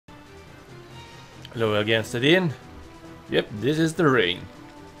Hello against it in. Yep, this is the ring.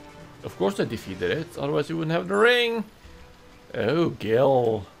 Of course I defeated it, otherwise you wouldn't have the ring. Oh,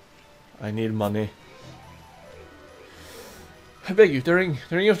 Gil. I need money. I beg you, the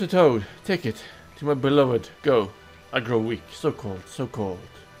ring of the toad. Take it to my beloved. Go. I grow weak. So cold, so cold.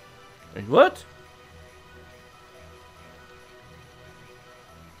 Wait, what?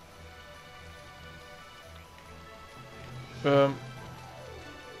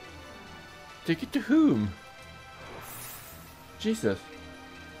 Take it to whom? Jesus.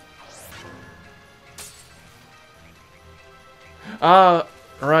 Ah,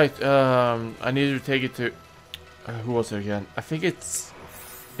 right. I need to take it to... who was it again? I think it's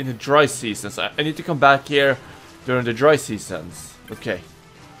in the dry seasons. I need to come back here during the dry seasons. Okay.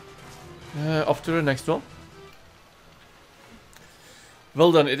 Off to the next one.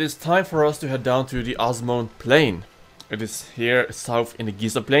 Well then, it is time for us to head down to the Osmond Plain. It is here south in the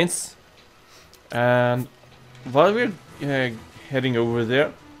Giza Plains. And while we're heading over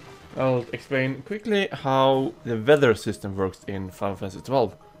there, I'll explain quickly how the weather system works in Final Fantasy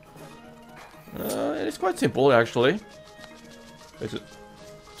XII. It is quite simple, actually. Let's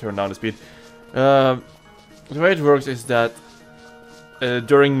turn down the speed. The way it works is that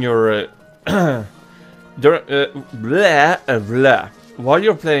during your while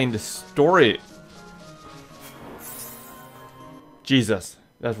you're playing the story. Jesus,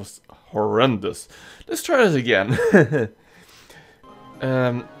 that was horrendous. Let's try this again.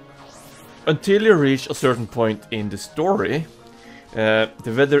 Until you reach a certain point in the story, the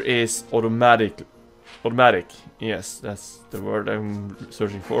weather is automatic. Yes, that's the word I'm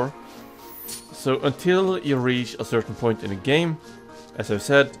searching for. So until you reach a certain point in the game, as I've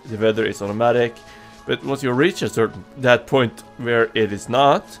said, the weather is automatic. But once you reach that point where it is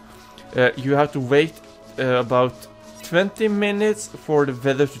not, you have to wait about 20 minutes for the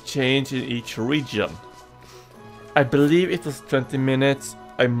weather to change in each region. I believe it was 20 minutes.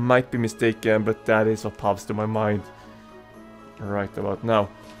 I might be mistaken, but that is what pops to my mind right about now.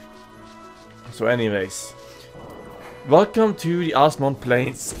 So anyways, welcome to the Osmond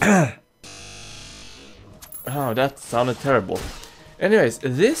Plains. Oh, that sounded terrible. Anyways,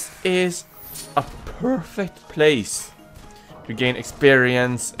 this is a perfect place to gain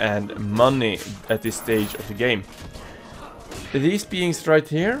experience and money at this stage of the game. These beings right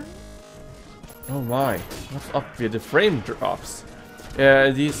here. Oh my, what's up with the frame drops?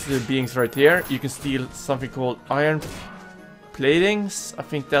 These beings right here, you can steal something called iron platings. I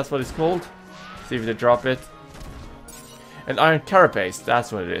think that's what it's called. See if they drop it. An iron carapace,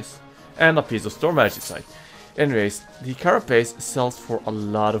 that's what it is. And a piece of storm magicite. Anyways, the carapace sells for a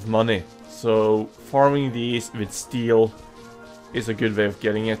lot of money. So farming these with steel is a good way of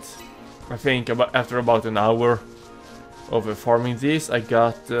getting it. I think after about an hour of farming these, I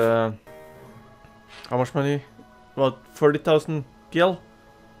got how much money? About 30,000 gil?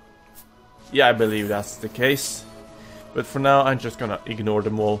 Yeah, I believe that's the case. But for now, I'm just gonna ignore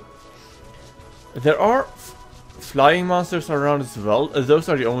them all. There are flying monsters around as well. Those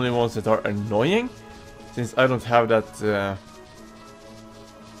are the only ones that are annoying, since I don't have that.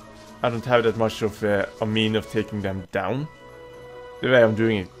 I don't have that much of a mean of taking them down. The way I'm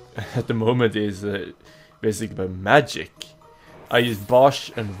doing it at the moment is basically by magic. I use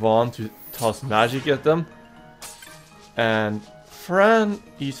Bosch and Vaughn to toss magic at them. And Fran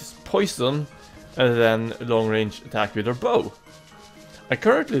uses poison and then long range attack with her bow. I'm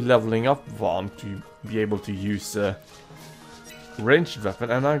currently leveling up Vaughn to be able to use a ranged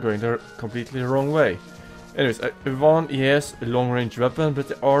weapon, and I'm going the completely wrong way. Anyways, Vaughn, yes, a long range weapon, but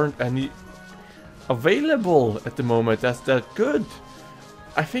there aren't any available at the moment that's that good.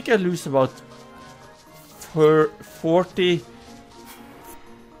 I think I lose about 40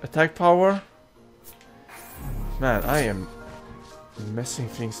 attack power. Man, I am messing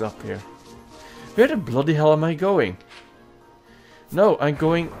things up here. Where the bloody hell am I going? No, I'm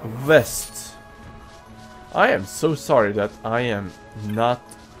going west. I am so sorry that I am not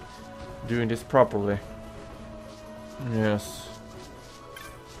doing this properly. Yes.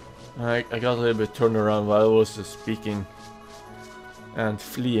 I got a little bit turned around while I was speaking and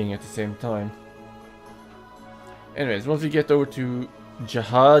fleeing at the same time. Anyways, once we get over to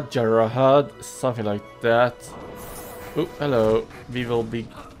Jarahad, something like that. Oh, hello. We will be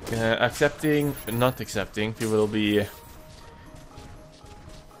accepting, not accepting, we will be...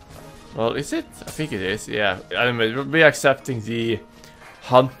 Well, is it? I think it is, yeah. Anyway, we'll be accepting the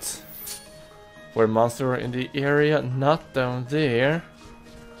hunt for a monster in the area, not down there.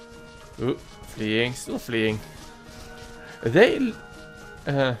 Ooh, fleeing, still fleeing. They,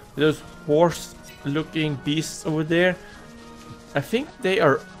 those horse-looking beasts over there, I think they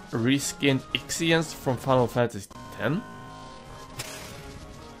are reskinned XIIs from Final Fantasy X?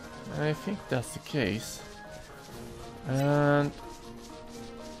 I think that's the case. And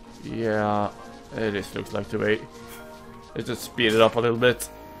yeah, this looks like the way. Let's just speed it up a little bit.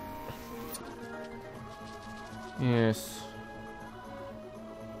 Yes.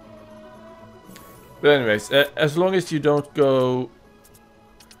 But anyways, as long as you don't go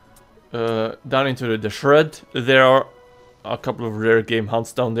down into the shred, there are a couple of rare game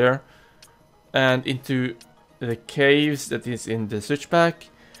hunts down there, and into the caves that is in the switchback.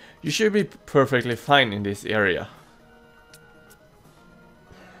 You should be perfectly fine in this area.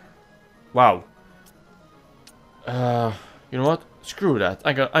 Wow. You know what? Screw that.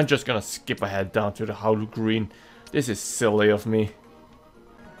 I'm just gonna skip ahead down to the Howl Green. This is silly of me.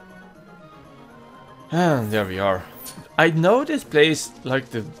 And there we are. I know this place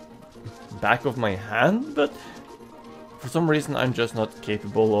like the back of my hand, but for some reason I'm just not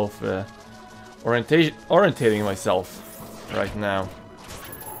capable of orientating myself right now.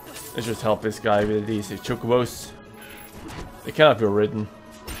 Let's just help this guy with these chocobos. They cannot be ridden.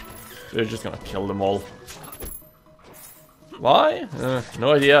 So they're just gonna kill them all. Why?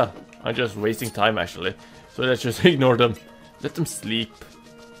 No idea. I'm just wasting time actually. So let's just ignore them. Let them sleep.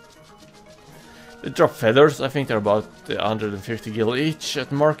 They drop feathers. I think they're about 150 gil each at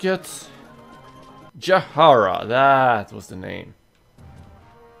the market. Jahara, that was the name.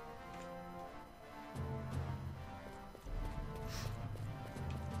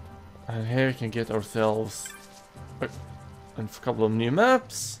 And here we can get ourselves a couple of new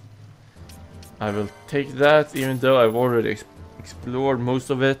maps. I will take that, even though I've already explored most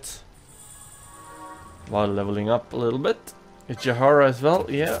of it. While leveling up a little bit. It's Jahara as well.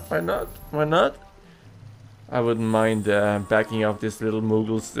 Yeah, why not? Why not? I wouldn't mind backing up this little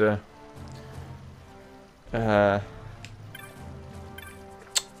Moogle's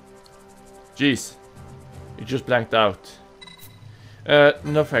jeez. You just blanked out.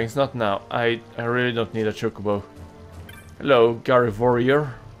 No thanks, not now. I really don't need a chocobo. Hello, Garif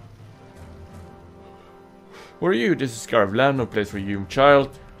Warrior. Who are you? This is Garif Land, no place for you,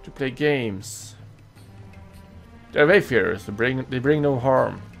 child, to play games. They're wayfarers, they bring no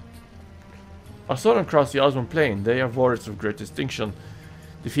harm. I saw them cross the Osmond Plain. They are warriors of great distinction.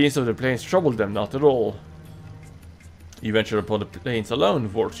 The fiends of the plains trouble them not at all. You venture upon the plains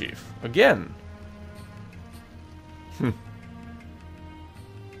alone, war chief. Again.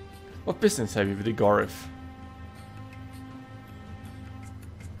 What business have you with the Garif?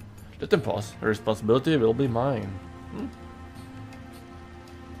 Let them pass. The responsibility will be mine.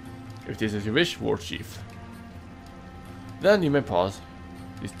 If this is your wish, war chief. Then you may pass.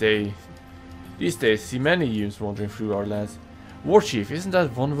 These days, see many youths wandering through our lands. War chief, isn't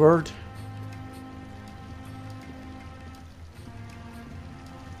that one word?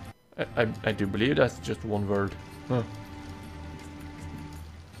 I do believe that's just one word. Huh.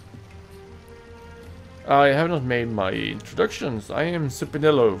 I have not made my introductions. I am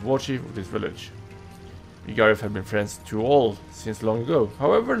Supinello, war chief of this village. We Garif have been friends to all since long ago.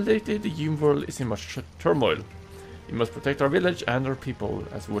 However, lately the human world is in much turmoil. We must protect our village and our people.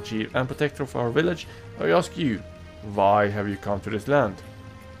 As war chief and protector of our village, I ask you, why have you come to this land?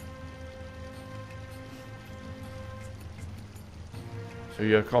 So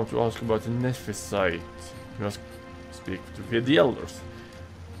you have come to ask about the Nethecite. You must speak with the elders.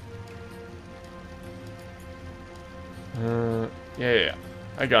 Yeah,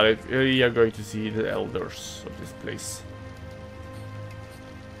 I got it. We are going to see the elders of this place.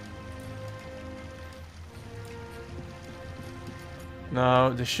 Now,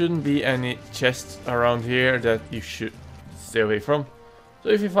 there shouldn't be any chests around here that you should stay away from. So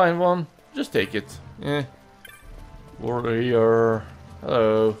if you find one, just take it. Warrior.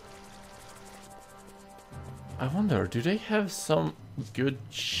 Hello. I wonder, do they have some good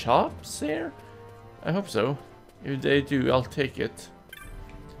shops here? I hope so. If they do, I'll take it.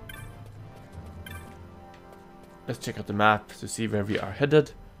 Let's check out the map to see where we are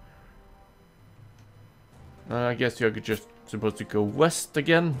headed. I guess you're just supposed to go west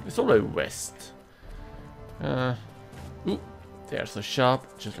again. It's always west. Ooh, there's a shop.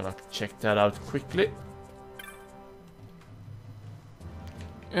 Just gonna check that out quickly.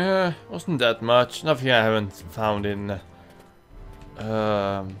 Wasn't that much. Nothing I haven't found in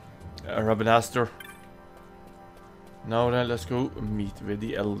Rabinaster. Now then, let's go meet with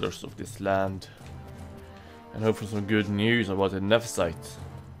the elders of this land. And hope for some good news about the Nethecite.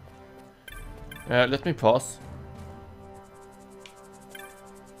 Let me pause.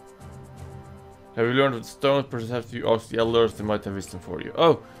 Have you learned of the stones? Perhaps you ask the elders, they might have wisdom for you.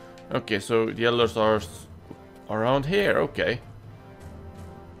 Oh, okay, so the elders are around here, okay.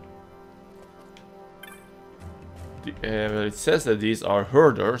 Well, it says that these are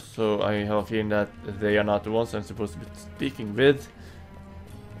herders, so I have a feeling that they are not the ones I'm supposed to be speaking with.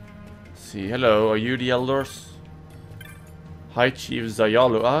 Let's see, hello, are you the elders? High Chief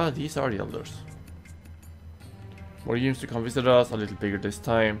Zayalu. Ah, these are the elders. More units to come visit us, a little bigger this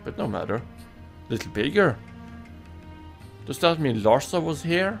time, but no matter. Little bigger? Does that mean Larsa was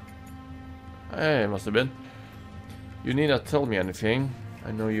here? Eh, must have been. You need not tell me anything.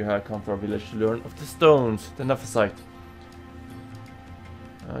 I know you have come to our village to learn of the stones, the Nethecite.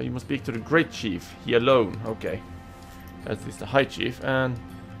 You must speak to the Great Chief, he alone. Okay. That is the High Chief, and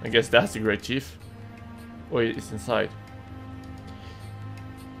I guess that's the Great Chief. Oh, it's inside.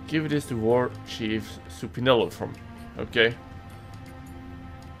 Give this to War Chief Supinello from. Okay.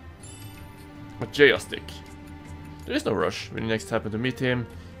 A Jaya stick. There is no rush. When you next happen to meet him,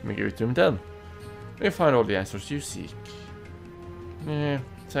 you may give it to him then. May find all the answers you seek. Yeah,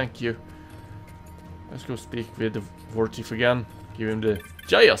 thank you. Let's go speak with the War Chief again. Give him the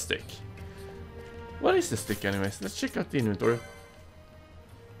Jaya stick. What is the stick anyways? Let's check out the inventory.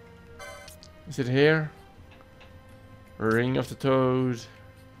 Is it here? Ring of the Toad.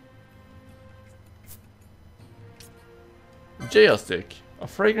 Jaya stick. A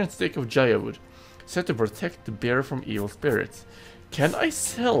fragrant stick of Jaya wood. Set to protect the bearer from evil spirits. Can I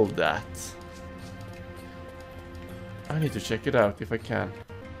sell that? I need to check it out if I can.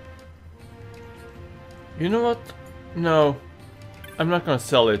 You know what? No. I'm not gonna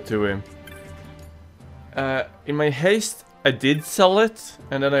sell it to him. In my haste, I did sell it,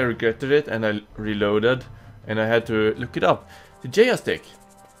 and then I regretted it, and I reloaded, and I had to look it up. The Jaya stick.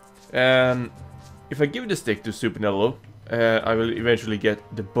 And if I give the stick to Supinello, I will eventually get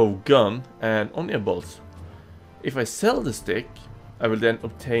the bow gun and onion bolts. If I sell the stick, I will then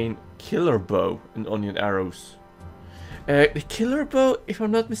obtain killer bow and onion arrows. The killer bow, if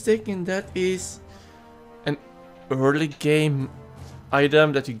I'm not mistaken, that is an early game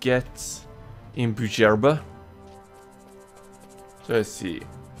item that you get in Bujerba. So let's see.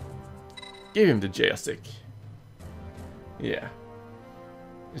 Give him the Jaya stick. Yeah.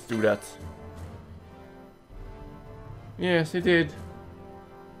 Let's do that. Yes, he did.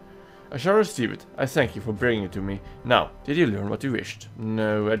 I shall receive it. I thank you for bringing it to me. Now, did you learn what you wished?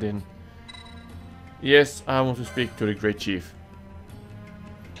 No, I didn't. Yes, I want to speak to the Great Chief.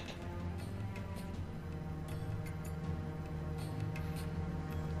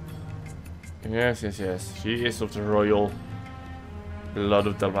 Yes, yes, yes. She is of the royal blood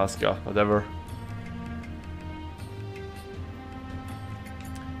of Dalmasca, whatever.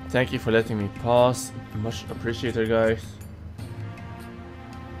 Thank you for letting me pass. Much appreciated, guys.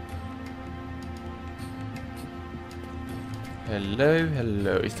 Hello,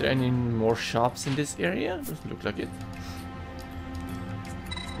 hello. Is there any more shops in this area? Doesn't look like it.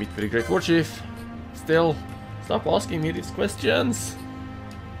 Meet with the Great War Chief. Still, stop asking me these questions.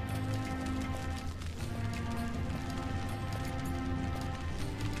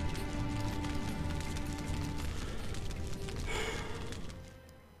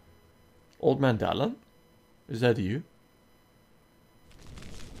 Old Man Dallin? Is that you?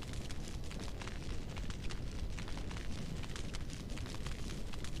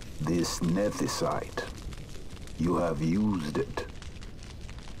 This Nethecite. You have used it.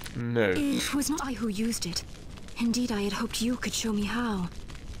 No. It was not I who used it. Indeed, I had hoped you could show me how.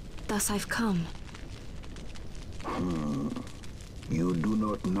 Thus I've come. You do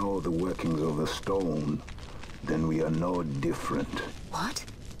not know the workings of the stone. Then we are no different. What?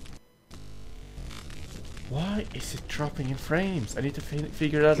 Why is it dropping in frames? I need to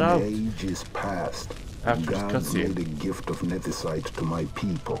figure that out. Ages past, God made a gift of Nethecite to my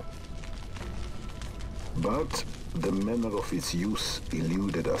people. But the manner of its use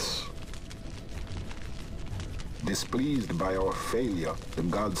eluded us. Displeased by our failure, the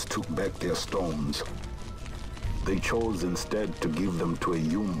gods took back their stones. They chose instead to give them to a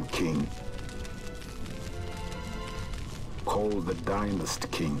Yum king. Called the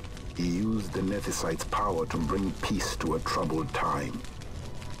Dynast King, he used the Nethecite's power to bring peace to a troubled time.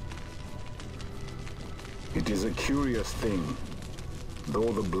 It is a curious thing.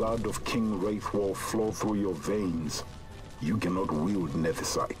 Though the blood of King Wraithwolf flow through your veins, you cannot wield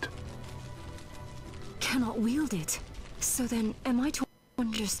Nethecite. Cannot wield it? So then, am I to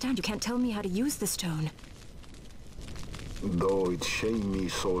understand you can't tell me how to use the stone? Though it shame me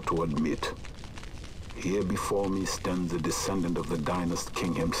so to admit, here before me stands a descendant of the Dynast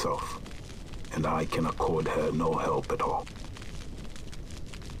King himself, and I can accord her no help at all.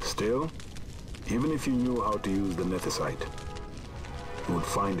 Still, even if you knew how to use the Nethecite, you would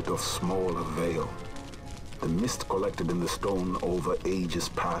find it of small avail. The mist collected in the stone over ages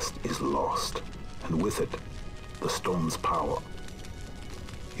past is lost, and with it, the stone's power.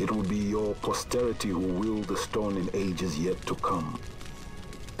 It will be your posterity who wield the stone in ages yet to come.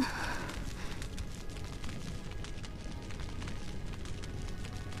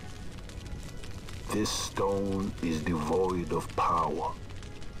 This stone is devoid of power,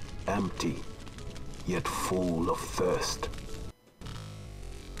 empty, yet full of thirst,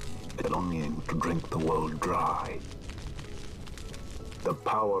 a longing to drink the world dry. The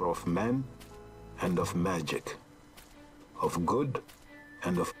power of men and of magic, of good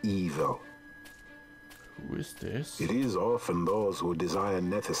and of evil. Who is this? It is often those who desire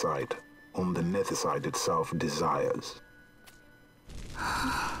Nethecite whom the Nethecite itself desires.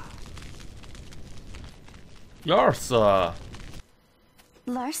 Larsa!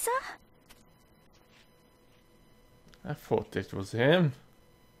 Larsa? I thought it was him.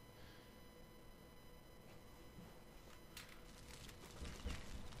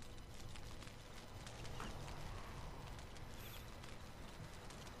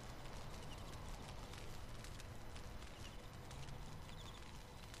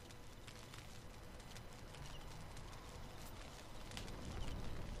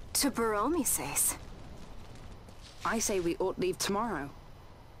 To Baromi says. I say we ought leave tomorrow.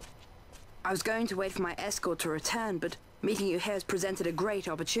 I was going to wait for my escort to return, but meeting you here has presented a great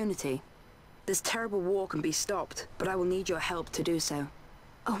opportunity. This terrible war can be stopped, but I will need your help to do so.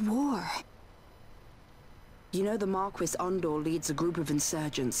 A war? You know the Marquis Ondor leads a group of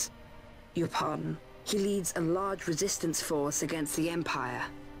insurgents. Your pardon. He leads a large resistance force against the Empire.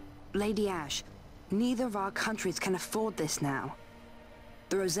 Lady Ash, neither of our countries can afford this now.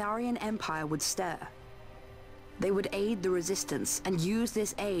 The Rosarian Empire would stir. They would aid the resistance and use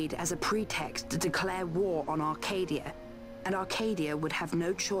this aid as a pretext to declare war on Arcadia, and Arcadia would have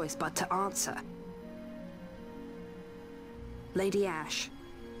no choice but to answer. Lady Ash,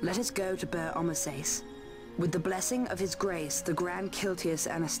 let us go to Ber Omases. With the blessing of his grace, the Grand Kiltius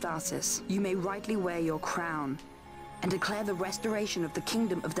Anastasis, you may rightly wear your crown and declare the restoration of the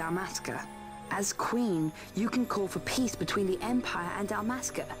Kingdom of Dalmasca. As Queen, you can call for peace between the Empire and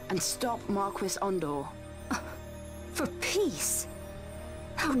Dalmasca and stop Marquis Ondor. For peace?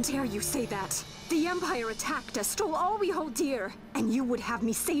 How dare you say that? The Empire attacked us, stole all we hold dear, and you would have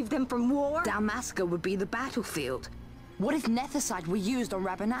me save them from war? Dalmasca would be the battlefield. What if Nethecite were used on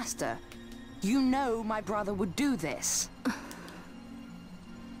Rabanasta? You know my brother would do this.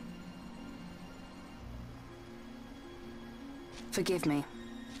 Forgive me.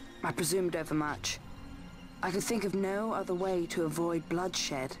 I presumed overmuch. I could think of no other way to avoid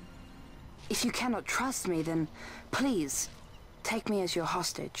bloodshed. If you cannot trust me, then please, take me as your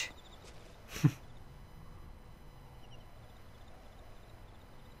hostage.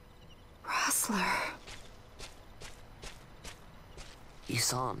 Rustler. You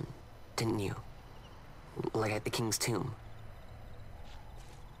saw him, didn't you? Like at the King's tomb.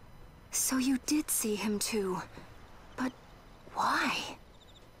 So you did see him too. But why?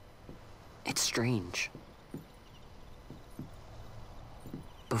 It's strange.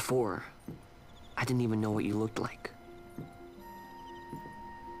 Before, I didn't even know what you looked like.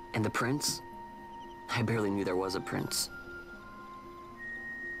 And the prince? I barely knew there was a prince.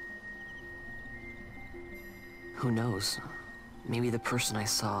 Who knows? Maybe the person I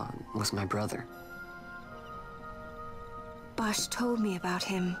saw was my brother. Bosch told me about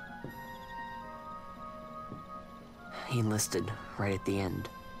him. He enlisted right at the end.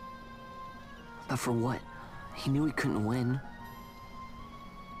 But for what? He knew he couldn't win.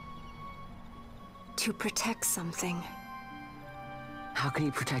 To protect something. How can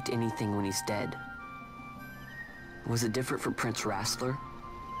he protect anything when he's dead? Was it different for Prince Rastler?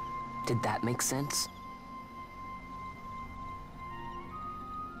 Did that make sense?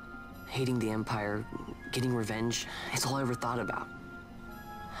 Hating the Empire, getting revenge, it's all I ever thought about.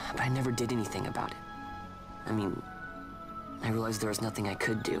 But I never did anything about it. I mean, I realized there was nothing I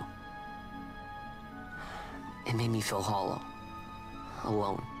could do. It made me feel hollow,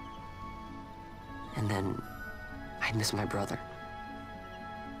 alone. And then, I'd miss my brother.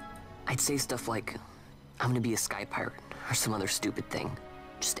 I'd say stuff like, I'm gonna be a sky pirate, or some other stupid thing.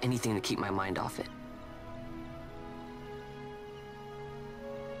 Just anything to keep my mind off it.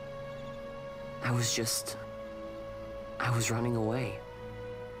 I was running away.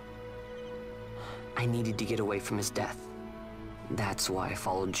 I needed to get away from his death. That's why I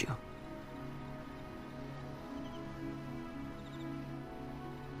followed you.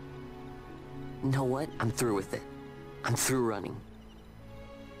 You know what? I'm through with it. I'm through running.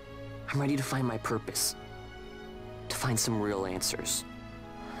 I'm ready to find my purpose. To find some real answers.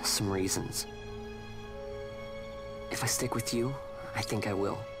 Some reasons. If I stick with you, I think I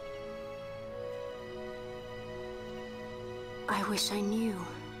will. I wish I knew.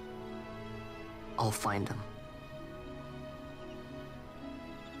 I'll find him.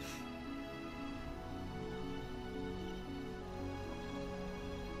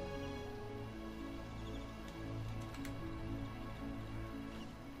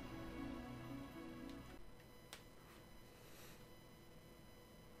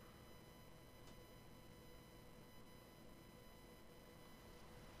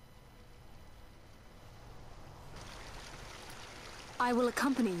 I will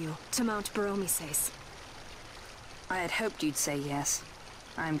accompany you to Mount Baromises. I had hoped you'd say yes.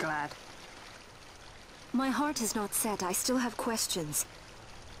 I'm glad. My heart is not set. I still have questions.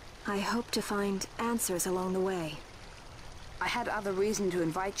 I hope to find answers along the way. I had other reason to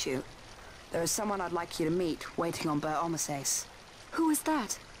invite you. There is someone I'd like you to meet, waiting on Baromises. Who is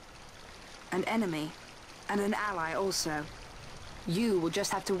that? An enemy, and an ally also. You will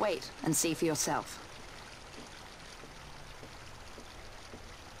just have to wait and see for yourself.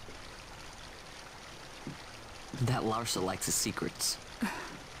 That Larsa likes his secrets.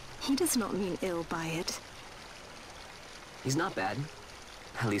 He does not mean ill by it. He's not bad.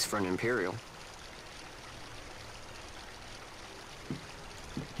 At least for an Imperial.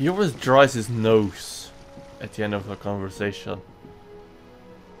 He always dries his nose at the end of a conversation.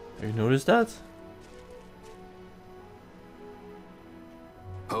 Have you noticed that?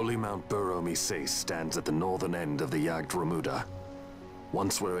 Holy Mount Baromises stands at the northern end of the Jagd Remuda.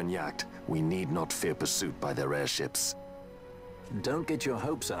 Once we're in Jagd, we need not fear pursuit by their airships. Don't get your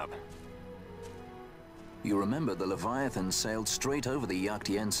hopes up. You remember the Leviathan sailed straight over the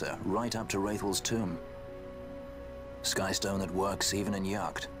Jagd right up to Wraithel's tomb. Skystone that works even in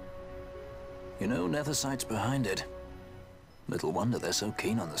Jagd. You know Nethecite's behind it. Little wonder they're so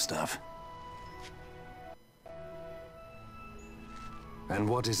keen on the stuff. And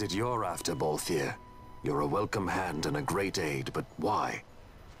what is it you're after, Balthier? You're a welcome hand and a great aid, but why?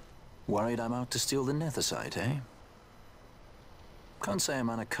 Worried I'm out to steal the Nethecite, eh? Can't say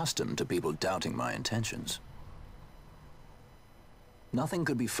I'm unaccustomed to people doubting my intentions. Nothing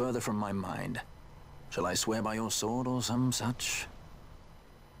could be further from my mind. Shall I swear by your sword or some such?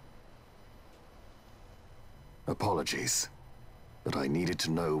 Apologies, but I needed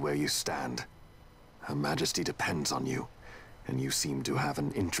to know where you stand. Her Majesty depends on you, and you seem to have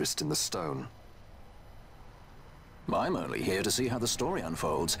an interest in the stone. I'm only here to see how the story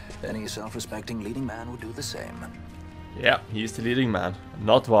unfolds. Any self-respecting leading man would do the same. Yeah, he's the leading man,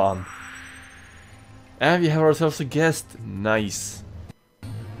 not one. And we have ourselves a guest. Nice.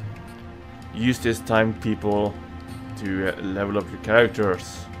 Use this time, people, to level up your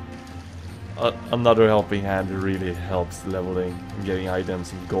characters. Another helping hand really helps leveling and getting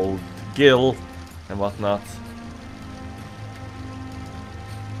items and gold to gill and whatnot.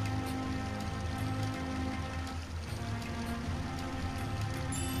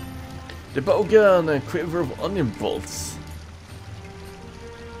 The bowgun and quiver of onion bolts.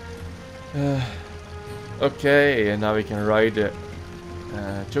 Okay, and now we can ride the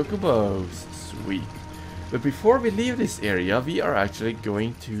chocobos. Sweet. But before we leave this area, we are actually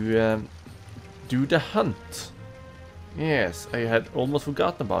going to do the hunt. Yes, I had almost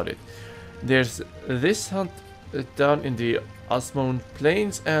forgotten about it. There's this hunt down in the Osmond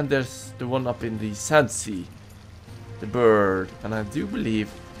Plains, and there's the one up in the Sand Sea. The bird, and I do believe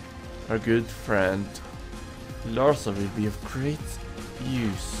our good friend Larsa will be of great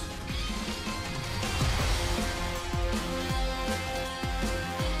use.